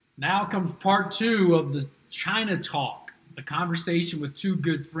Now comes part two of the China Talk, the conversation with two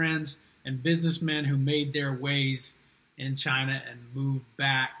good friends and businessmen who made their ways in China and moved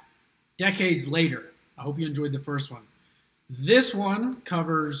back decades later. I hope you enjoyed the first one. This one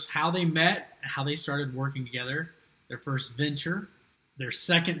covers how they met, how they started working together, their first venture, their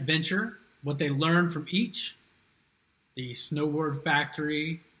second venture, what they learned from each, the snowboard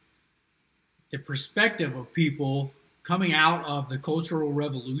factory, the perspective of people coming out of the Cultural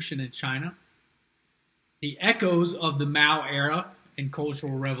Revolution in China, the echoes of the Mao era and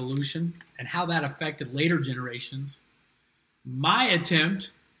Cultural Revolution, and how that affected later generations, my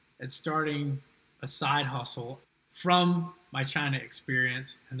attempt at starting a side hustle from my China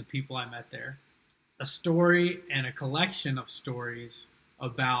experience and the people I met there, a story and a collection of stories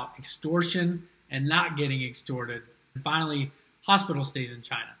about extortion and not getting extorted, and finally, hospital stays in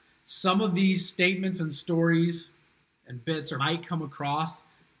China. Some of these statements and stories and bits might come across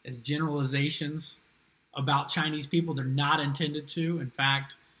as generalizations about Chinese people. They're not intended to. In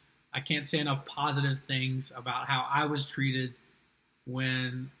fact, I can't say enough positive things about how I was treated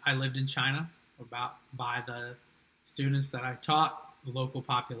when I lived in China, by the students that I taught, the local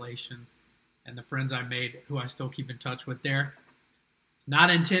population, and the friends I made who I still keep in touch with there. It's not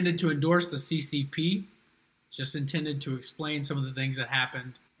intended to endorse the CCP. It's just intended to explain some of the things that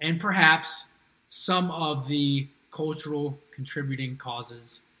happened and perhaps some of the cultural contributing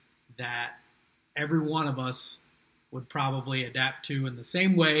causes that every one of us would probably adapt to in the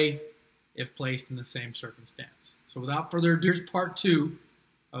same way if placed in the same circumstance. So without further ado, here's part two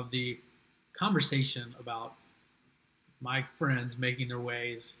of the conversation about my friends making their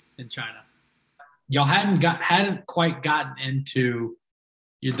ways in China. Y'all hadn't quite gotten into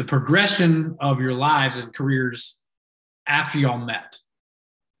the progression of your lives and careers after y'all met.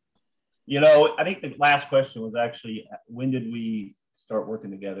 I think the last question was actually, when did we start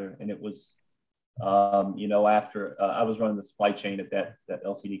working together? And it was, after I was running the supply chain at that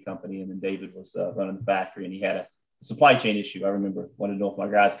LCD company, and then David was running the factory, and he had a supply chain issue. I remember wanted to know if my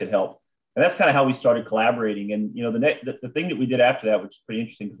guys could help. And that's kind of how we started collaborating. And, the thing that we did after that, which is pretty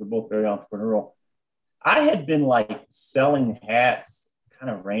interesting because we're both very entrepreneurial. I had been like selling hats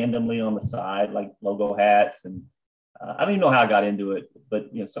kind of randomly on the side, like logo hats. And I don't even know how I got into it, but,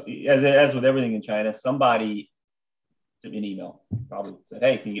 so, as with everything in China, somebody sent me an email, probably said,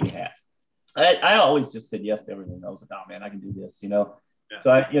 "Hey, can you give me hats?" I always just said yes to everything. I was like, "Oh man, I can do this," Yeah.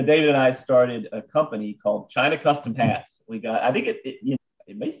 So David and I started a company called China Custom Hats. I think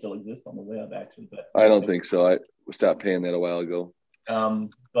it may still exist on the web actually, but I don't think so. I stopped paying that a while ago.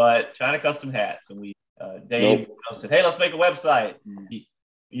 But China Custom Hats, and Dave said, "Hey, let's make a website."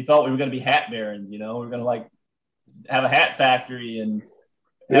 He thought we were going to be hat barons, we were going to have a hat factory and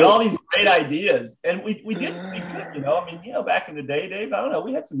had all these great ideas. And we did pretty good, back in the day, Dave, I don't know,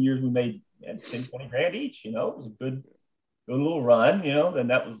 we had some years we made 10, 20 grand each, it was a good little run, and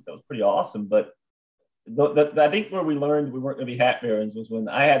that was pretty awesome. But I think where we learned we weren't going to be hat barons was when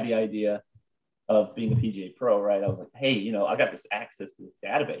I had the idea of being a PGA Pro, right? I was like, hey, I got this access to this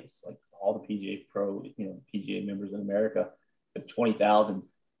database, like all the PGA Pro, PGA members in America, at 20,000.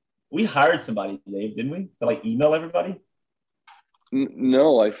 We hired somebody, Dave, didn't we? To email everybody?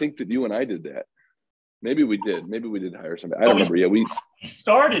 No, I think that you and I did that. Maybe we did. Maybe we did hire somebody. I don't remember. Yeah, we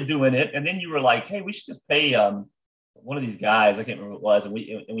started doing it, and then you were like, "Hey, we should just pay one of these guys." I can't remember what it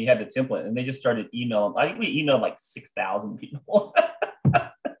was, and we had the template, and they just started emailing. I think we emailed like 6,000 people.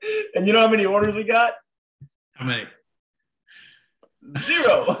 And you know how many orders we got? How many?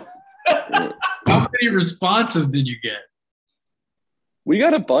 0. How many responses did you get? We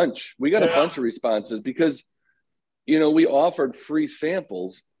got a bunch. We got a bunch of responses because, we offered free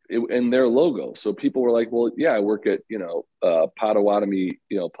samples in their logo. So people were like, well, yeah, I work at, Potawatomi,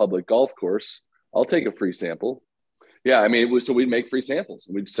 public golf course. I'll take a free sample. Yeah. I mean, so we'd make free samples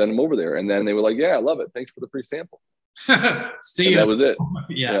and we'd send them over there. And then they were like, yeah, I love it. Thanks for the free sample. See, that was it.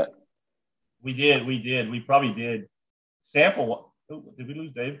 Yeah. We did. We probably did sample. Did we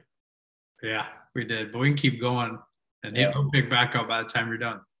lose Dave? Yeah, we did, but we can keep going. And he'll pick back up by the time you're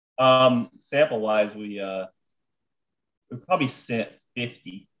done. Sample wise, we probably sent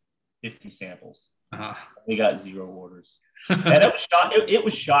 50 samples. Uh-huh. We got 0 orders. And it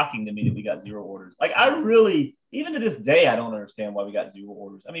was shocking to me that we got 0 orders. Like even to this day, I don't understand why we got 0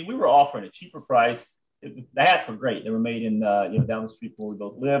 orders. I mean, we were offering a cheaper price. The hats were great. They were made in down the street from where we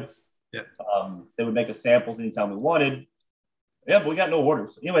both lived. Yeah. They would make us samples anytime we wanted. Yeah, but we got no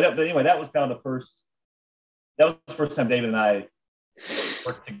orders. Anyway, that was kind of the first. That was the first time David and I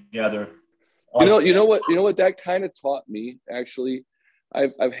worked together. You know what that kind of taught me, actually.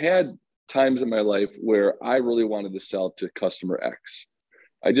 I've had times in my life where I really wanted to sell to customer X.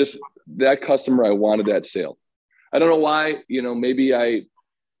 That customer, I wanted that sale. I don't know why, maybe I,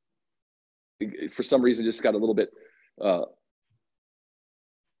 for some reason, just got a little bit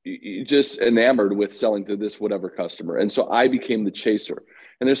just enamored with selling to this whatever customer. And so I became the chaser.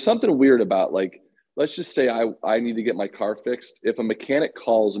 And there's something weird about, like, let's just say I need to get my car fixed. If a mechanic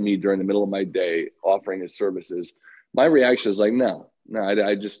calls me during the middle of my day offering his services, my reaction is like, no,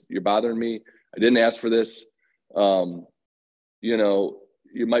 I just, you're bothering me. I didn't ask for this. You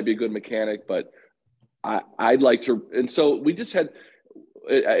might be a good mechanic, but I'd like to. And so we just had,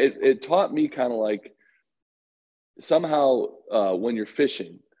 it taught me kind of like somehow when you're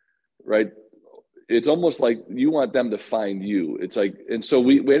fishing, right? It's almost like you want them to find you. It's like, and so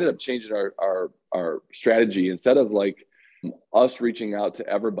we ended up changing our strategy. Instead of like us reaching out to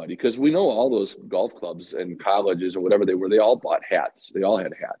everybody, because we know all those golf clubs and colleges or whatever they were, they all bought hats. They all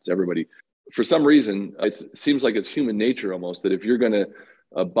had hats. Everybody, for some reason, it seems like it's human nature almost that if you're going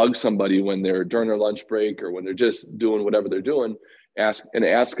to bug somebody when they're during their lunch break or when they're just doing whatever they're doing, ask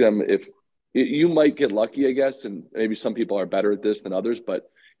them if you might get lucky, I guess. And maybe some people are better at this than others, but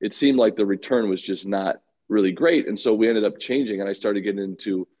it seemed like the return was just not really great. And so we ended up changing, and I started getting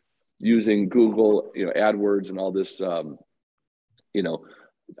into using Google, AdWords and all this,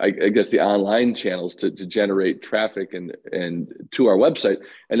 I guess the online channels to generate traffic and to our website.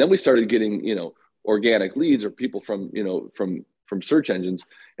 And then we started getting, organic leads or people from search engines.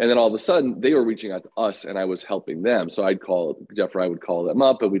 And then all of a sudden they were reaching out to us and I was helping them. So I would call them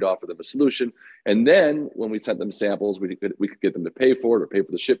up and we'd offer them a solution. And then when we sent them samples, we could get them to pay for it or pay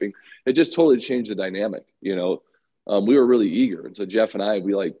for the shipping. It just totally changed the dynamic. We were really eager. And so Jeff and I,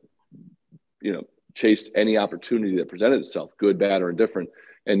 we chased any opportunity that presented itself, good, bad, or indifferent.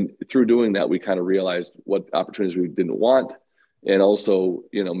 And through doing that, we kind of realized what opportunities we didn't want. And also,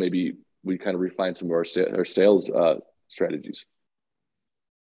 maybe we kind of refined some of our sales strategies.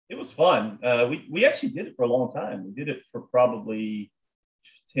 It was fun. We actually did it for a long time. We did it for probably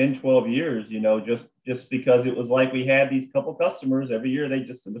 10, 12 years, just because it was like we had these couple customers every year. They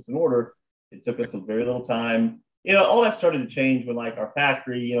just sent us an order. It took us a very little time. All that started to change when like our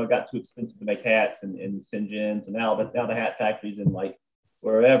factory, it got too expensive to make hats and Shenzhen. So now the hat factory's in like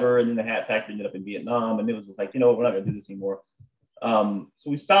wherever. And then the hat factory ended up in Vietnam. And it was just like, we're not going to do this anymore. So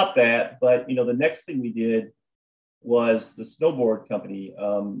we stopped that. But, the next thing we did was the snowboard company.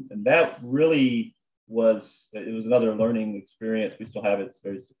 And that really was another learning experience. We still have it. It's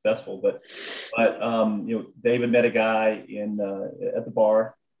very successful. But David met a guy at the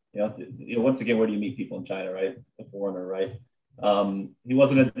bar. Once again, where do you meet people in China, right? A foreigner, right? He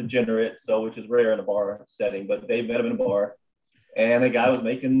wasn't a degenerate, which is rare in a bar setting, but they met him in a bar, and the guy was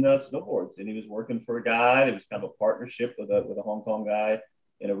making snowboards, and he was working for a guy. It was kind of a partnership with a Hong Kong guy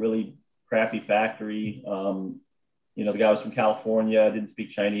in a really crappy factory. The guy was from California, didn't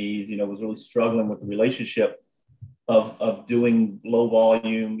speak Chinese, was really struggling with the relationship of doing low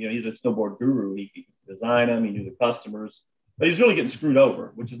volume. He's a snowboard guru. He could design them, he knew the customers. But he's really getting screwed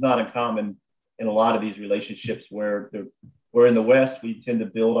over, which is not uncommon in a lot of these relationships where in the West, we tend to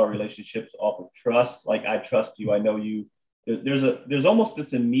build our relationships off of trust. Like, I trust you, I know you. There's almost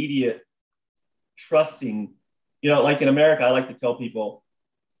this immediate trusting, like in America, I like to tell people,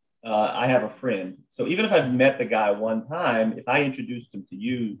 I have a friend. So even if I've met the guy one time, if I introduced him to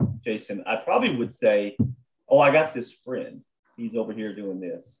you, Jason, I probably would say, oh, I got this friend. He's over here doing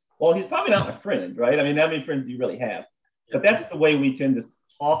this. Well, he's probably not my friend, right? I mean, how many friends do you really have? But that's the way we tend to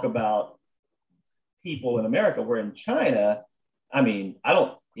talk about people in America. Where in China, I mean, I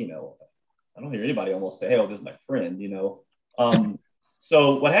don't hear anybody almost say, hey, oh, this is my friend,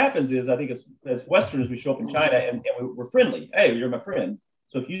 So what happens is, I think as Westerners, we show up in China and we're friendly. Hey, you're my friend.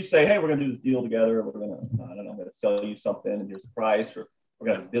 So if you say, hey, we're going to do this deal together, I'm going to sell you something, and here's the price, or we're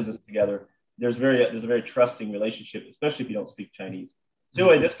going to have business together. There's a very trusting relationship, especially if you don't speak Chinese. So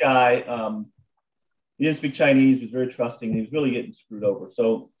anyway, this guy, he didn't speak Chinese, was very trusting. He was really getting screwed over.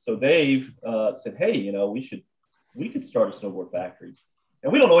 So Dave said, hey, we could start a snowboard factory.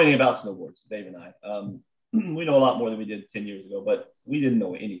 And we don't know anything about snowboards, Dave and I. We know a lot more than we did 10 years ago, but we didn't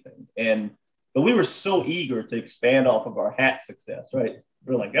know anything. But we were so eager to expand off of our hat success, right?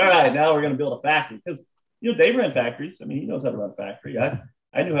 We're like, all right, now we're going to build a factory. Because, Dave ran factories. I mean, he knows how to run a factory. I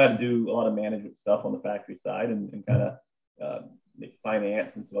knew how to do a lot of management stuff on the factory side and kind of make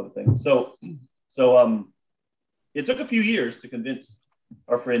finance and some other things. So it took a few years to convince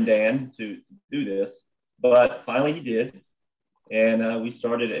our friend Dan to do this, but finally he did. And we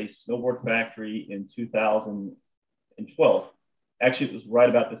started a snowboard factory in 2012. Actually, it was right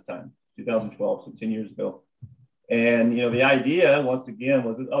about this time, 2012, so 10 years ago. And, the idea, once again,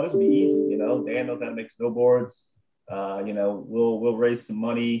 was, this will be easy. Dan knows how to make snowboards. We'll raise some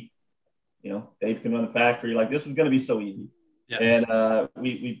money. Dave can run the factory. Like, this was going to be so easy. Yeah. And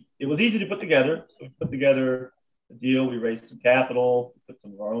it was easy to put together. So we put together a deal. We raised some capital, put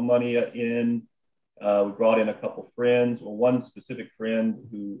some of our own money in. We brought in a couple of friends. Well, one specific friend,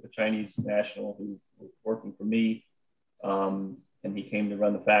 a Chinese national who was working for me, and he came to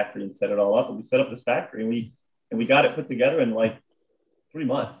run the factory and set it all up. And we set up this factory, and we got it put together in like 3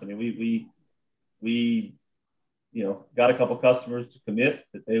 months. I mean, we got a couple of customers to commit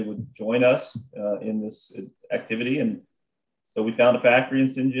that they would join us in this activity. And so we found a factory in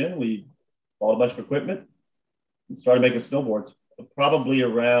Shenzhen. We bought a bunch of equipment and started making snowboards probably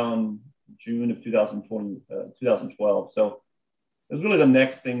around June of 2012. So it was really the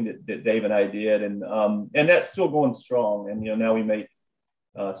next thing that Dave and I did. And that's still going strong. And, now we make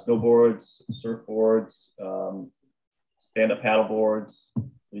snowboards, surfboards, stand-up paddle boards.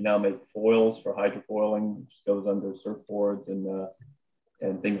 We now make foils for hydrofoiling, which goes under surfboards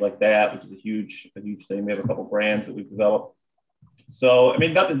and things like that, which is a huge thing. We have a couple brands that we've developed. So, I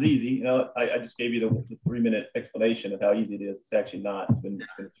mean, nothing's easy. I just gave you the 3-minute explanation of how easy it is. It's actually not. It's been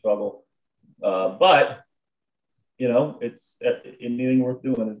a struggle. But it's anything worth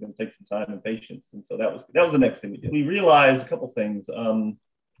doing is going to take some time and patience. And so that was the next thing we did. We realized a couple things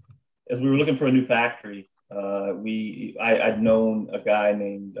as we were looking for a new factory. I'd known a guy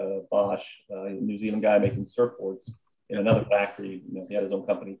named Bosch, a New Zealand guy making surfboards in another factory. He had his own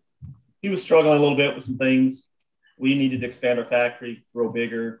company. He was struggling a little bit with some things. We needed to expand our factory, grow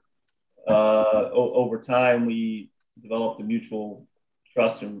bigger. Over time, we developed a mutual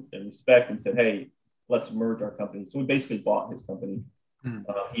trust and respect and said, hey, let's merge our company. So we basically bought his company.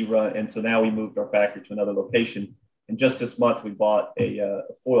 And so now we moved our factory to another location. And just this month, we bought a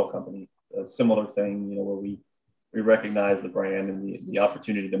foil company, a similar thing, where we recognize the brand and the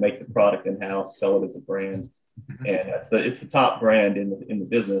opportunity to make the product in-house, sell it as a brand. And it's the top brand in the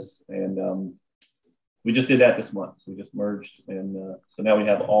business. And we just did that this month. So we just merged. And so now we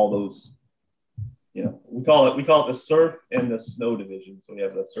have all those, we call it the surf and the snow division. So we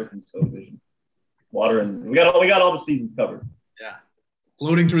have the surf and snow division, water, and we got all the seasons covered. Yeah.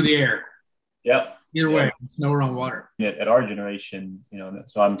 Floating through the air. Yep. Either way, snow or on water. At our generation,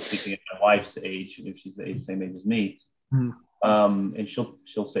 so I'm speaking at my wife's age, if she's the same age as me, and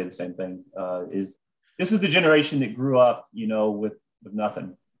she'll say the same thing. This is the generation that grew up, with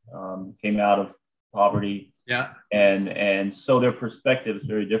nothing, came out of poverty, and so their perspective is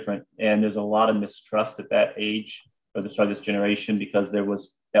very different. And there's a lot of mistrust at that age, or this generation, because that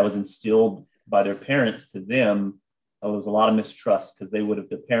was instilled by their parents to them. There was a lot of mistrust because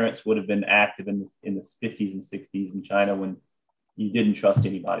the parents would have been active in the 50s and 60s in China when you didn't trust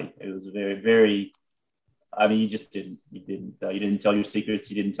anybody. It was very, very, you just didn't. You didn't tell your secrets.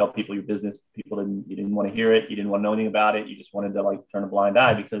 You didn't tell people your business. You didn't want to hear it. You didn't want to know anything about it. You just wanted to turn a blind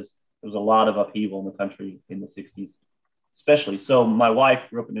eye because there was a lot of upheaval in the country in the 60s, especially. So my wife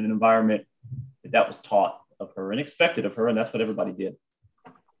grew up in an environment that was taught of her and expected of her, and that's what everybody did.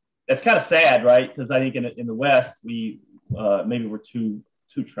 That's kind of sad, right? Because I think in the West, we maybe we're too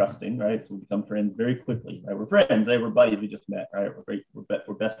trusting, right? So we become friends very quickly, right? We're friends, we're buddies, we just met, right?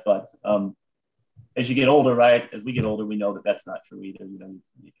 We're best buds. As you get older, right? As we get older, we know that that's not true either.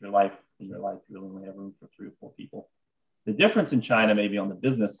 If your life, you only have room for 3 or 4 people. The difference in China, maybe on the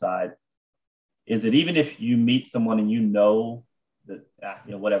business side, is that even if you meet someone and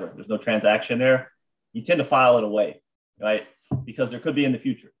that, whatever, there's no transaction there, you tend to file it away, right? Because there could be in the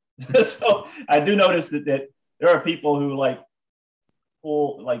future. So I do notice that there are people who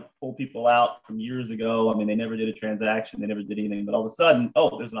pull people out from years ago. I mean, they never did a transaction, they never did anything, but all of a sudden,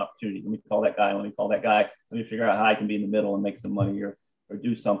 there's an opportunity. Let me call that guy. Let me figure out how I can be in the middle and make some money or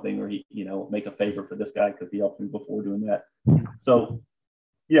do something, or make a favor for this guy because he helped me before doing that. So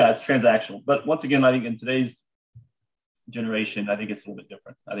yeah, it's transactional. But once again, I think in today's generation, I think it's a little bit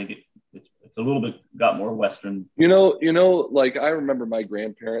different. I think it's a little bit got more Western. Like I remember my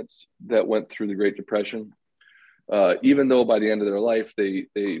grandparents that went through the Great Depression. Even though by the end of their life they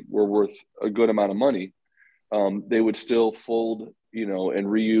were worth a good amount of money, they would still fold, and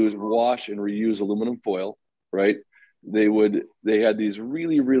wash and reuse aluminum foil, right? They had these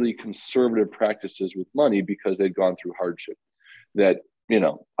really, really conservative practices with money because they'd gone through hardship that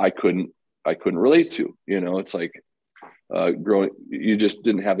I couldn't relate to. It's like growing, you just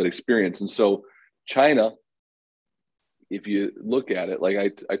didn't have that experience. And so China, if you look at it, like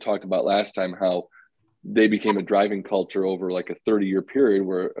I talked about last time, how they became a driving culture over like a 30-year period,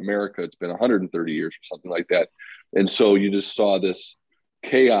 where America, it's been 130 years or something like that. And so you just saw this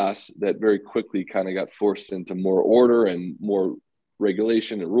chaos that very quickly kind of got forced into more order and more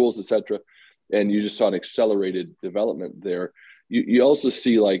regulation and rules, etc. and you just saw an accelerated development there. You also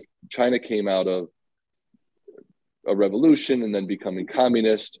see like China came out of a revolution and then becoming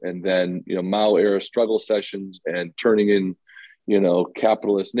communist, and then, you know, Mao era struggle sessions and turning in, you know,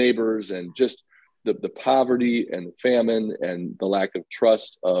 capitalist neighbors, and just the poverty and the famine and the lack of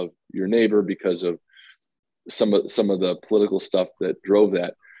trust of your neighbor because of some of the political stuff that drove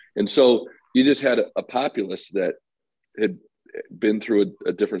that. And so you just had a populace that had been through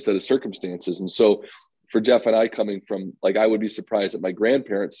a different set of circumstances. And so for Jeff and I, coming from, like, I would be surprised that my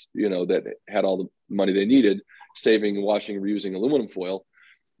grandparents, you know, that had all the money they needed, saving, washing, and reusing aluminum foil.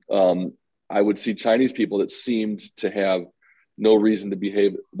 I would see Chinese people that seemed to have no reason to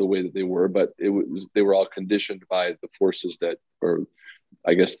behave the way that they were, but they were all conditioned by the forces that, or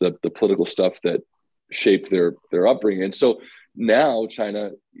I guess the political stuff that shaped their upbringing. And so now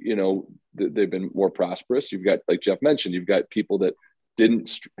China, you know, they've been more prosperous. You've got, like Jeff mentioned, you've got people that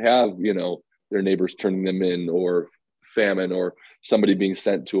didn't have, you know, their neighbors turning them in, or famine, or somebody being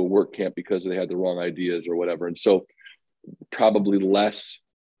sent to a work camp because they had the wrong ideas or whatever. And so probably less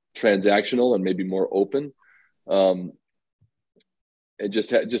transactional and maybe more open. And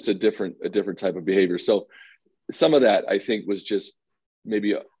just a different type of behavior. So some of that, I think, was just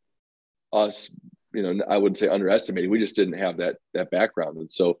maybe us, you know, I wouldn't say underestimating. We just didn't have that background.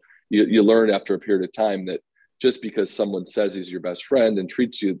 And so you learn after a period of time that just because someone says he's your best friend and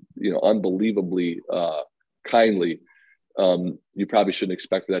treats you, you know, unbelievably kindly, you probably shouldn't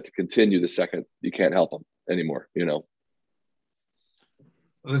expect that to continue the second you can't help them anymore, you know.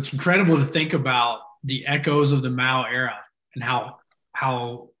 Well, it's incredible to think about the echoes of the Mao era and how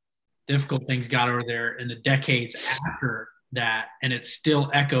difficult things got over there in the decades after that, and it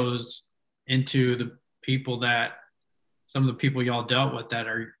still echoes into the people that, some of the people y'all dealt with that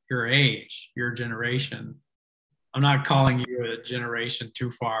are your age, your generation. I'm not calling you a generation too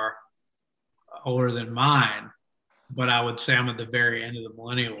far older than mine, but I would say I'm at the very end of the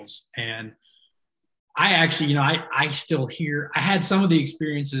millennials. And I actually, you know, I still hear, I had some of the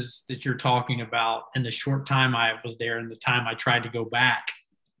experiences that you're talking about in the short time I was there, and the time I tried to go back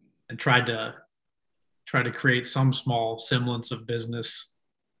and tried to create some small semblance of business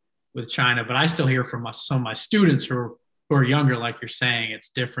with China. But I still hear from some of my students who are younger, like you're saying, it's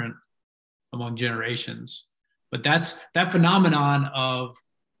different among generations. But that's that phenomenon of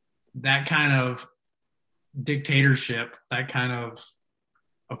that kind of dictatorship, that kind of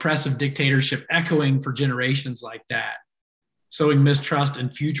oppressive dictatorship echoing for generations like that, sowing mistrust in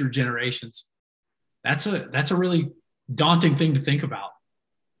future generations. That's a really daunting thing to think about.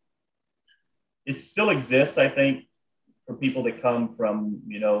 It still exists, I think, for people that come from,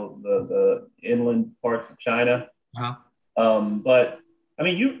 you know, the inland parts of China. But I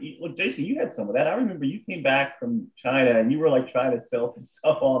mean, look, Jason, you had some of that. I remember you came back from China and you were like trying to sell some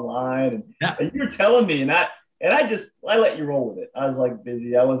stuff online, and you were telling me, and I let you roll with it. I was like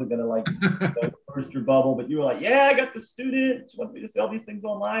busy. I wasn't gonna like burst your bubble, but you were like, yeah, I got the student. You want me to sell these things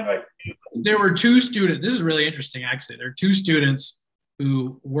online, right? There were two students. This is really interesting, actually. There are two students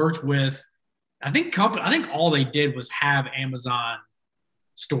who worked with, I think all they did was have Amazon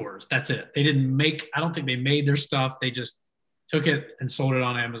stores. That's it. They didn't make, I don't think they made their stuff. They just took it and sold it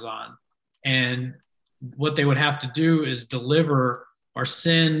on Amazon. And what they would have to do is deliver or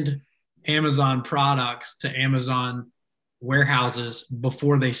send Amazon products to Amazon warehouses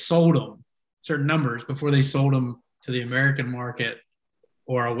before they sold them, certain numbers, before they sold them to the American market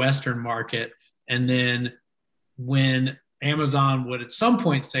or a Western market. And then when Amazon would at some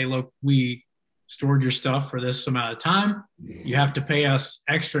point say, look, we stored your stuff for this amount of time, you have to pay us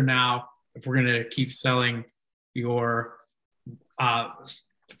extra now if we're going to keep selling your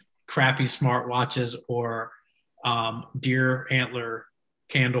crappy smartwatches or deer antler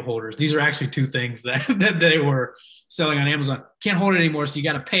candle holders. These are actually two things that they were selling on Amazon. Can't hold it anymore, so you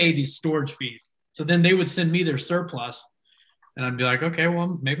got to pay these storage fees. So then they would send me their surplus, and I'd be like, okay,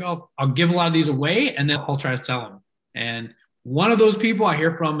 well, maybe I'll give a lot of these away, and then I'll try to sell them. And one of those people I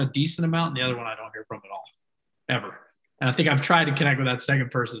hear from a decent amount, and the other one I don't hear from at all, ever. And I think I've tried to connect with that second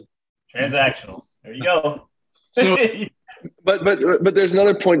person. Transactional. There you go. So, but there's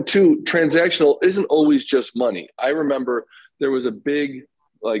another point too. Transactional isn't always just money. I remember there was a big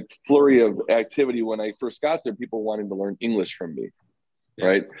like flurry of activity when I first got there. People wanting to learn English from me,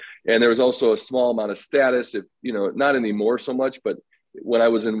 right? And there was also a small amount of status. If you know, not anymore so much, but when I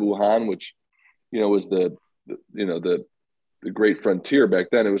was in Wuhan, which you know was the great frontier back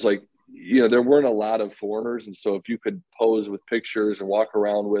then, it was like there weren't a lot of foreigners, and so if you could pose with pictures and walk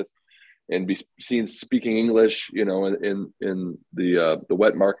around with and be seen speaking English, in the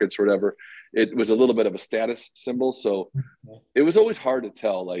wet markets or whatever, it was a little bit of a status symbol. So it was always hard to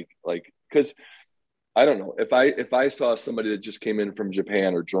tell, like because I don't know if I saw somebody that just came in from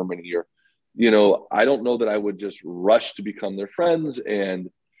Japan or Germany or, I don't know that I would just rush to become their friends and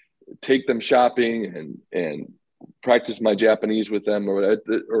take them shopping and practice my Japanese with them or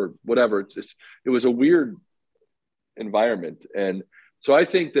whatever. It was a weird environment. And so I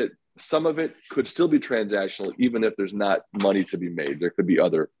think that some of it could still be transactional, even if there's not money to be made. There could be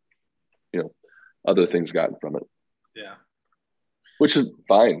other things gotten from it. Yeah. Which is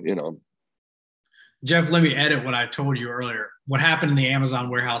fine, Jeff, let me edit what I told you earlier. What happened in the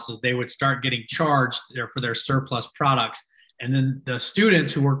Amazon warehouses, they would start getting charged for their surplus products. And then the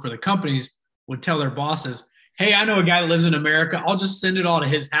students who work for the companies would tell their bosses, hey, I know a guy that lives in America. I'll just send it all to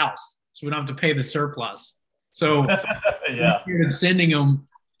his house so we don't have to pay the surplus. So yeah, we started sending them.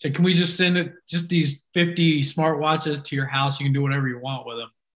 So can we just send it, just these 50 smartwatches to your house? You can do whatever you want with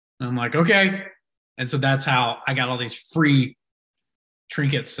them. And I'm like, okay. And so that's how I got all these free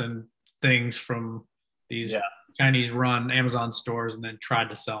trinkets and things from these Chinese run Amazon stores, and then tried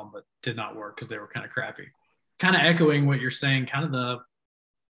to sell them, but did not work because they were kind of crappy. Kind of echoing what you're saying, kind of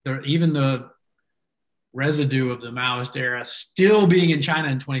even the residue of the Maoist era still being in China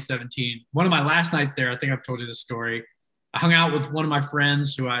in 2017. One of my last nights there, I think I've told you this story. I hung out with one of my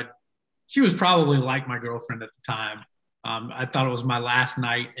friends she was probably like my girlfriend at the time. I thought it was my last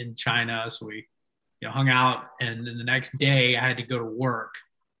night in China. So we, hung out, and then the next day I had to go to work.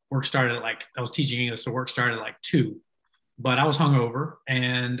 Work started at I was teaching English, so work started at 2, but I was hungover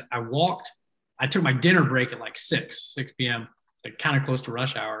and I took my dinner break at 6 p.m., kind of close to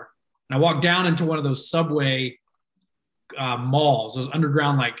rush hour. And I walked down into one of those subway malls, those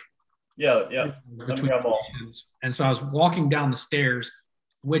underground, underground malls. And so I was walking down the stairs,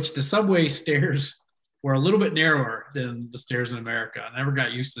 which the subway stairs were a little bit narrower than the stairs in America. I never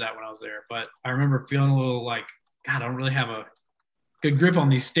got used to that when I was there, but I remember feeling a little God, I don't really have a good grip on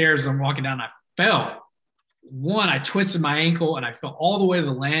these stairs. I'm walking down, I fell. One, I twisted my ankle and I fell all the way to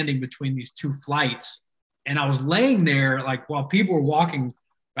the landing between these 2 flights. And I was laying there while people were walking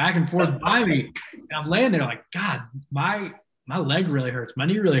back and forth by me. And I'm laying there God, my leg really hurts. My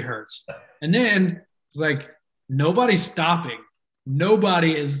knee really hurts. And then it's nobody's stopping.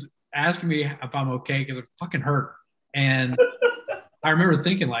 Nobody is asking me if I'm okay because it fucking hurt. And I remember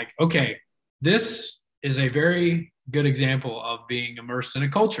thinking okay, this is a very good example of being immersed in a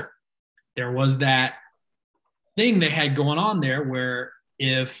culture. There was that thing they had going on there where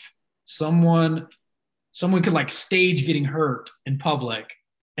if someone could stage getting hurt in public,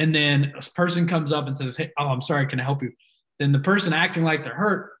 and then a person comes up and says, hey, I'm sorry, can I help you? Then the person acting like they're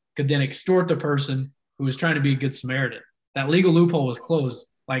hurt could then extort the person who was trying to be a good Samaritan. That legal loophole was closed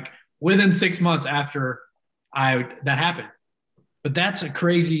within 6 months after that happened. But that's a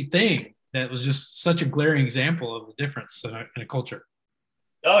crazy thing. That was just such a glaring example of the difference in a culture.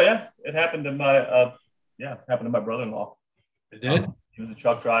 Oh yeah, it happened to my brother-in-law. It did. He was a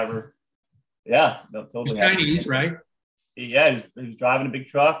truck driver. Yeah, no, totally. He's Chinese, right? Yeah, he was driving a big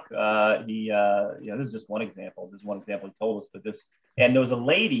truck. This is just one example. This is one example he told us. And there was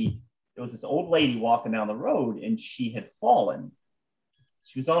this old lady walking down the road, and she had fallen.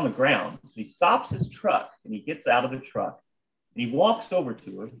 She was on the ground. So he stops his truck, and he gets out of the truck, and he walks over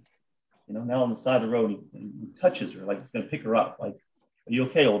to her. Now on the side of the road, he touches her he's going to pick her up. Are you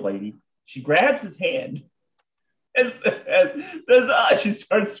okay, old lady? She grabs his hand and says, she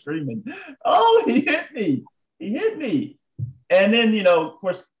starts screaming, oh, he hit me. He hit me. And then, of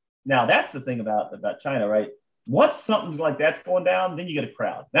course, now that's the thing about China, right? Once something like that's going down, then you get a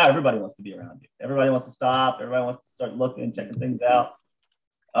crowd. Now everybody wants to be around you. Everybody wants to stop. Everybody wants to start looking, checking things out.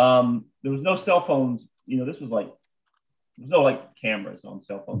 There was no cell phones. This was there's no cameras on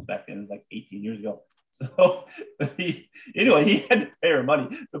cell phones back then. It was 18 years ago. So he had to pay her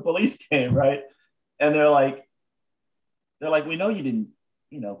money. The police came, right? And they're like, we know you didn't,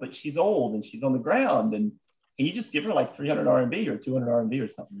 but she's old and she's on the ground, and can you just give her 300 RMB or 200 RMB or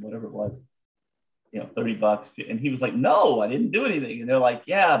something, whatever it was, $30. And he was like, no, I didn't do anything. And they're like,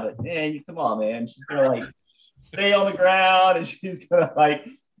 yeah, but man, come on, man. She's gonna stay on the ground, and she's gonna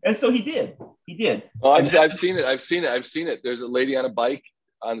and so he did. Oh, I've seen it. There's a lady on a bike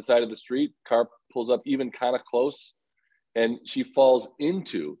on the side of the street. Car pulls up even kind of close, and she falls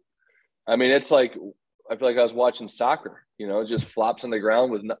into. It's I feel like I was watching soccer. It just flops on the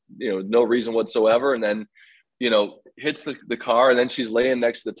ground with no reason whatsoever, and then hits the car, and then she's laying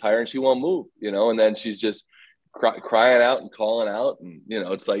next to the tire, and she won't move. And then she's just crying out and calling out, and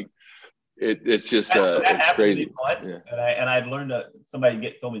it's it's just it's crazy. Yeah. And I'd learned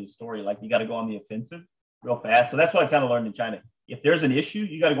somebody told me the story, you got to go on the offensive real fast. So that's what I kind of learned in China. If there's an issue,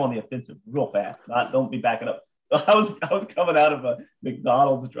 you got to go on the offensive real fast. Don't be backing up. I was coming out of a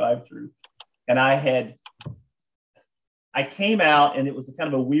McDonald's drive-through, and I came out, and it was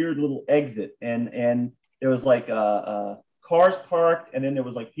kind of a weird little exit, and there was like cars parked, and then there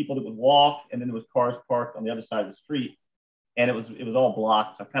was like people that would walk, and then there was cars parked on the other side of the street, and it was all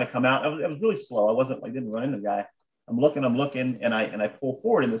blocked. So I kind of come out. I was really slow. I wasn't like, didn't run into the guy. I'm looking, and I pull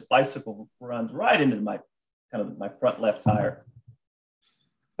forward, and this bicycle runs right into my front left tire.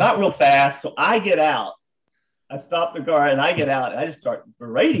 Not real fast, so I get out. I stop the car, and I get out, and I just start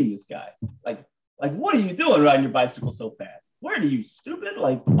berating this guy. Like, what are you doing riding your bicycle so fast? Where are you, stupid?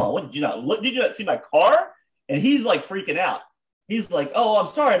 Like, come on, what, did you not see my car? And he's like freaking out. He's like, oh, I'm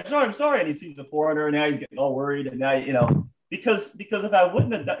sorry. And he sees the foreigner, and now he's getting all worried. And now, because if I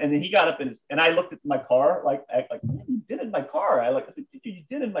wouldn't have done, and then he got up and I looked at my car, like, man, you did it in my car. I said, you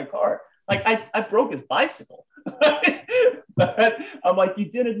did it in my car. Like, I broke his bicycle. But I'm like, you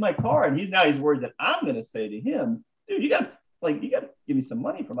did it in my car. And he's worried that I'm going to say to him, dude, you got to give me some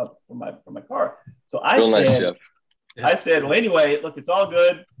money for my car. So I said, well, anyway, look, it's all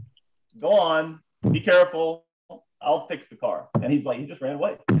good. Go on, be careful. I'll fix the car. And he just ran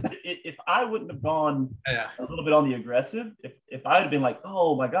away. If I wouldn't have gone a little bit on the aggressive, if I had been like,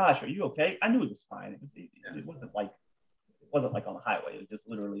 oh my gosh, are you okay? I knew it was fine. It wasn't like on the highway. It was just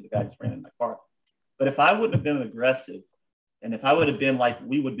literally the guy just ran in my car. But if I wouldn't have been aggressive, and if I would have been like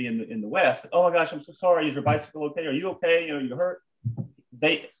we would be in the West, oh my gosh, I'm so sorry. Is your bicycle okay? Are you okay? You hurt?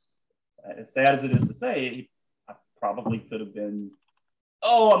 As sad as it is to say, I probably could have been,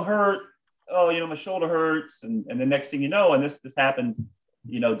 oh, I'm hurt. Oh, my shoulder hurts. And the next thing you know, and this happened,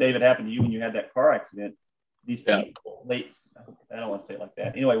 David, happened to you when you had that car accident. These people, I don't want to say it like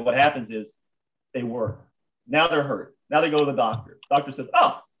that. Anyway, what happens is they work. Now they're hurt. Now they go to the doctor. Doctor says,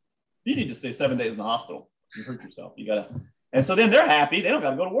 oh, you need to stay 7 days in the hospital. You hurt yourself. And so then they're happy. They don't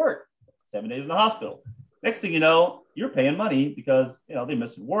got to go to work. 7 days in the hospital. Next thing you know, you're paying money because, they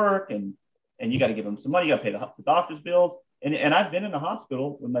missing work and you got to give them some money. You got to pay the doctor's bills. And I've been in the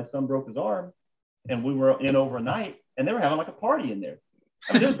hospital when my son broke his arm, and we were in overnight, and they were having like a party in there.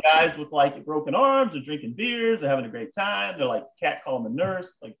 I mean, there's guys with like broken arms, they're drinking beers, they're having a great time. They're like catcalling the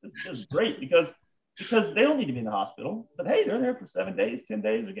nurse. Like, this is great because they don't need to be in the hospital. But hey, they're there for 7 days, 10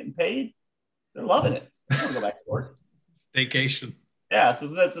 days, they're getting paid. They're loving it. They want to go back to work. Staycation. Yeah, so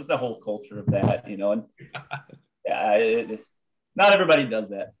that's the whole culture of that, and not everybody does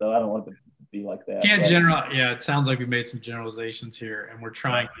that. So I don't want to be like that. It sounds like we made some generalizations here, and we're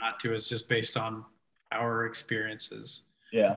trying not to. It's just based on our experiences. Yeah.